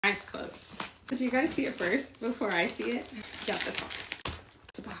Eyes closed. Did you guys see it first before I see it? Yeah, this one.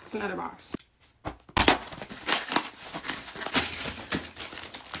 It's a box, another box.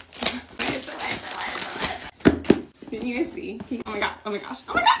 Can you guys see? Oh my god, oh my gosh,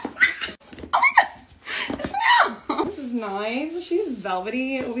 oh my gosh! Oh my god! Chanel! This is nice. She's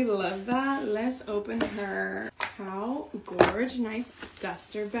velvety. We love that. Let's open her. How gorge. Nice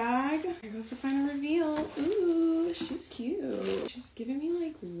duster bag. Here goes the final reveal. Ooh, she's cute. She's giving me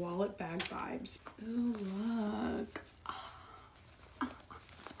like wallet bag vibes. Ooh, look.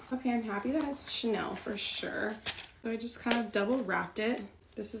 Okay, I'm happy that it's Chanel for sure. So I just kind of double wrapped it.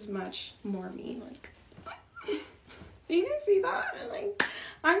 This is much more me. Like, you can see that? Like,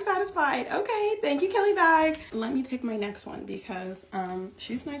 I'm satisfied. Okay, thank you, Kelly Bag. Let me pick my next one because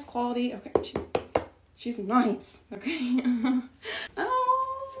she's nice quality. Okay, she's nice. Okay.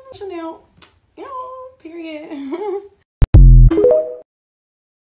 Oh, Chanel. Oh, period.